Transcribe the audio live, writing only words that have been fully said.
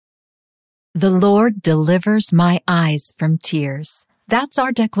The Lord delivers my eyes from tears. That's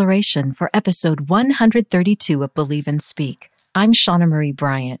our declaration for episode 132 of Believe and Speak. I'm Shauna Marie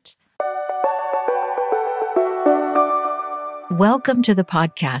Bryant. Welcome to the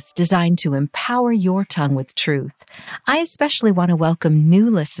podcast designed to empower your tongue with truth. I especially want to welcome new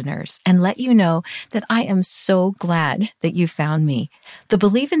listeners and let you know that I am so glad that you found me. The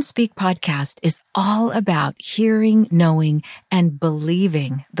Believe and Speak podcast is all about hearing, knowing, and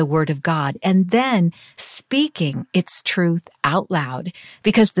believing the Word of God, and then speaking its truth out loud,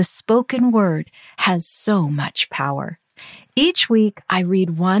 because the spoken word has so much power. Each week, I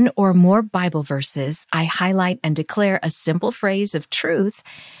read one or more Bible verses, I highlight and declare a simple phrase of truth,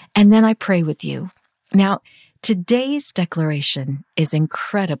 and then I pray with you. Now, today's declaration is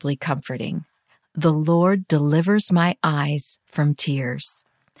incredibly comforting. The Lord delivers my eyes from tears.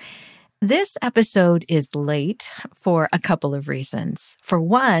 This episode is late for a couple of reasons. For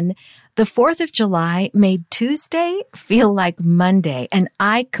one, the 4th of July made Tuesday feel like Monday, and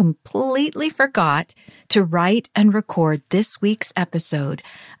I completely forgot to write and record this week's episode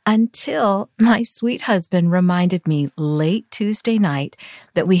until my sweet husband reminded me late Tuesday night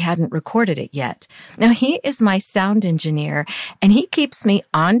that we hadn't recorded it yet. Now, he is my sound engineer, and he keeps me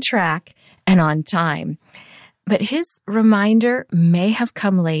on track and on time. But his reminder may have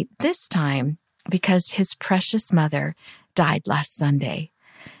come late this time because his precious mother died last Sunday.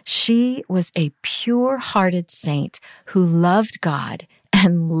 She was a pure-hearted saint who loved God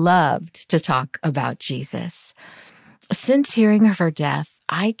and loved to talk about Jesus. Since hearing of her death,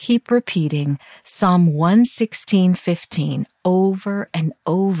 I keep repeating Psalm 116:15 over and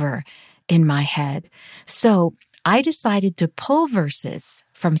over in my head. So I decided to pull verses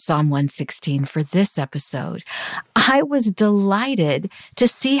from Psalm 116 for this episode. I was delighted to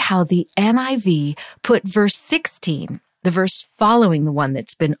see how the NIV put verse 16, the verse following the one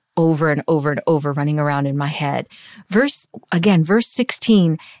that's been over and over and over running around in my head. Verse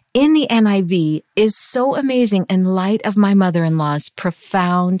 16 in the NIV is so amazing in light of my mother-in-law's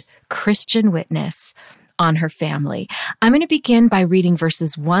profound Christian witness on her family. I'm going to begin by reading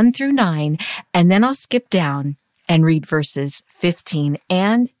verses 1 through 9, and then I'll skip down and read verses 15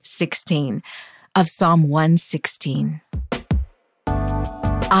 and 16 of Psalm 116.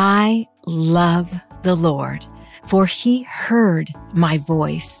 I love the Lord, for he heard my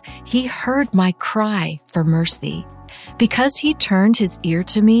voice. He heard my cry for mercy. Because he turned his ear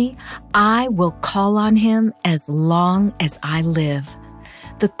to me, I will call on him as long as I live.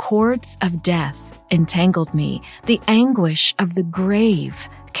 The cords of death entangled me. The anguish of the grave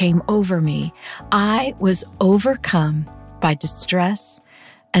came over me. I was overcome by distress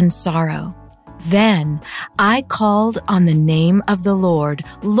and sorrow. Then I called on the name of the Lord.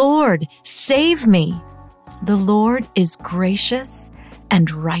 Lord, save me. The Lord is gracious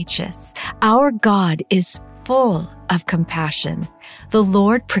and righteous. Our God is full of compassion. The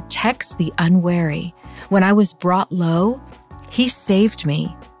Lord protects the unwary. When I was brought low, he saved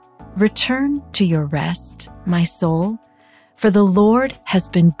me. Return to your rest, my soul, for the Lord has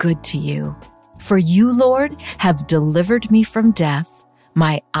been good to you. For you, Lord, have delivered me from death,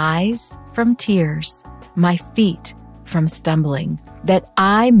 my eyes from tears, my feet from stumbling, that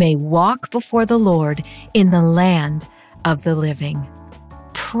I may walk before the Lord in the land of the living.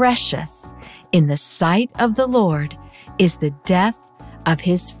 Precious in the sight of the Lord is the death of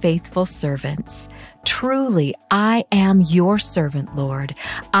his faithful servants. Truly, I am your servant, Lord.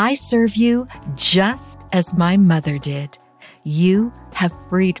 I serve you just as my mother did. You have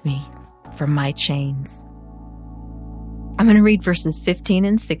freed me from my chains. I'm going to read verses 15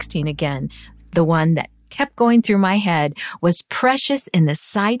 and 16 again. The one that kept going through my head was precious in the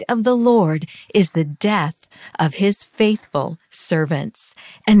sight of the Lord is the death of his faithful servants.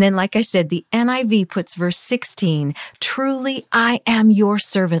 And then, like I said, the NIV puts verse 16, truly I am your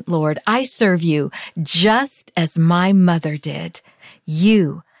servant, Lord. I serve you just as my mother did.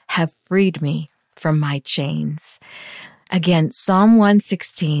 You have freed me from my chains. Again, Psalm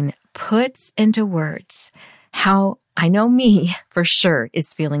 116 puts into words how I know me for sure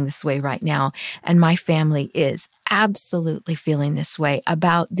is feeling this way right now, and my family is absolutely feeling this way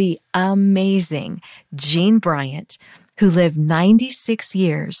about the amazing Jean Bryant, who lived 96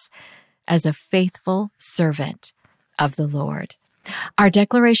 years as a faithful servant of the Lord. Our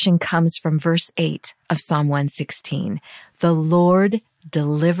declaration comes from verse 8 of Psalm 116. The Lord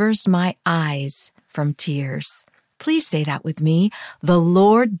delivers my eyes from tears. Please say that with me. The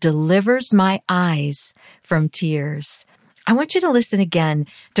Lord delivers my eyes from tears. I want you to listen again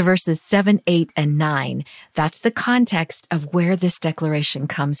to verses 7, 8, and 9. That's the context of where this declaration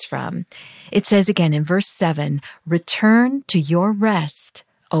comes from. It says again in verse 7, return to your rest,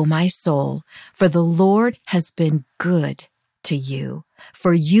 O my soul, for the Lord has been good to you.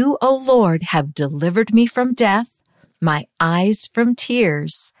 For you, O Lord, have delivered me from death, my eyes from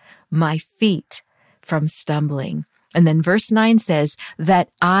tears, my feet from stumbling. And then verse 9 says, that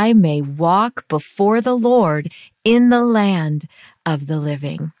I may walk before the Lord in the land of the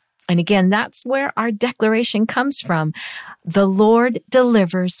living. And again, that's where our declaration comes from. The Lord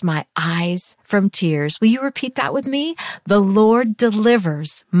delivers my eyes from tears. Will you repeat that with me? The Lord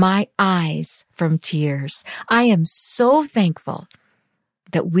delivers my eyes from tears. I am so thankful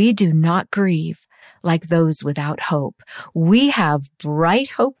that we do not grieve like those without hope. We have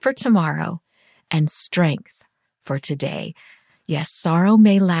bright hope for tomorrow and strength for today. Yes, sorrow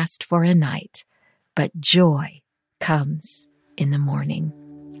may last for a night, but joy comes in the morning.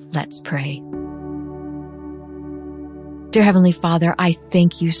 Let's pray. Dear Heavenly Father, I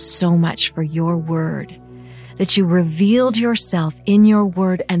thank you so much for your word, that you revealed yourself in your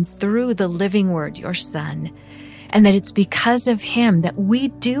word and through the living word, your Son, and that it's because of him that we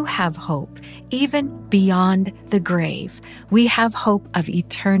do have hope, even beyond the grave. We have hope of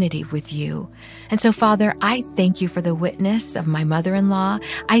eternity with you. And so, Father, I thank you for the witness of my mother-in-law.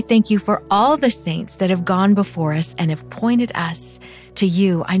 I thank you for all the saints that have gone before us and have pointed us to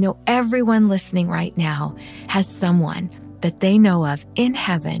you. I know everyone listening right now has someone that they know of in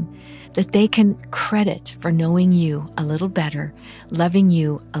heaven that they can credit for knowing you a little better, loving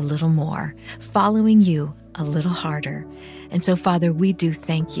you a little more, following you a little harder. And so, Father, we do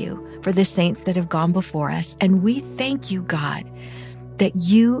thank you for the saints that have gone before us. And we thank you, God, that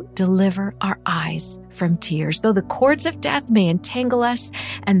you deliver our eyes from tears. Though the cords of death may entangle us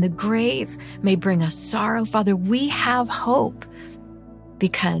and the grave may bring us sorrow, Father, we have hope.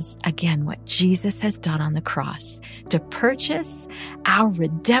 Because, again, what Jesus has done on the cross to purchase our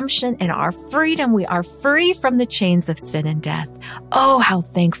redemption and our freedom, we are free from the chains of sin and death. Oh, how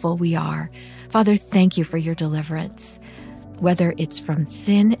thankful we are. Father, thank you for your deliverance, whether it's from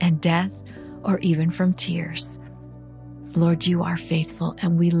sin and death or even from tears. Lord, you are faithful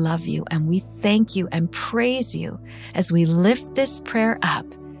and we love you and we thank you and praise you as we lift this prayer up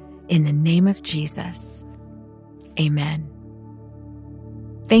in the name of Jesus. Amen.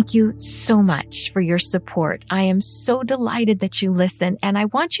 Thank you so much for your support. I am so delighted that you listen, and I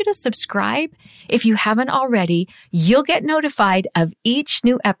want you to subscribe if you haven't already. You'll get notified of each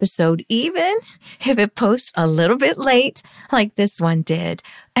new episode, even if it posts a little bit late like this one did.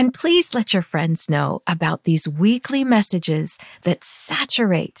 And please let your friends know about these weekly messages that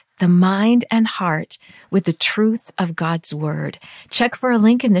saturate the mind and heart with the truth of God's Word. Check for a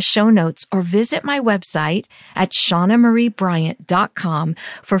link in the show notes or visit my website at ShaunaMarieBryant.com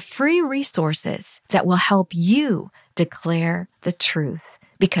for free resources that will help you declare the truth,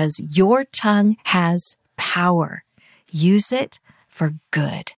 because your tongue has power. Use it for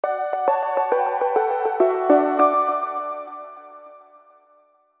good.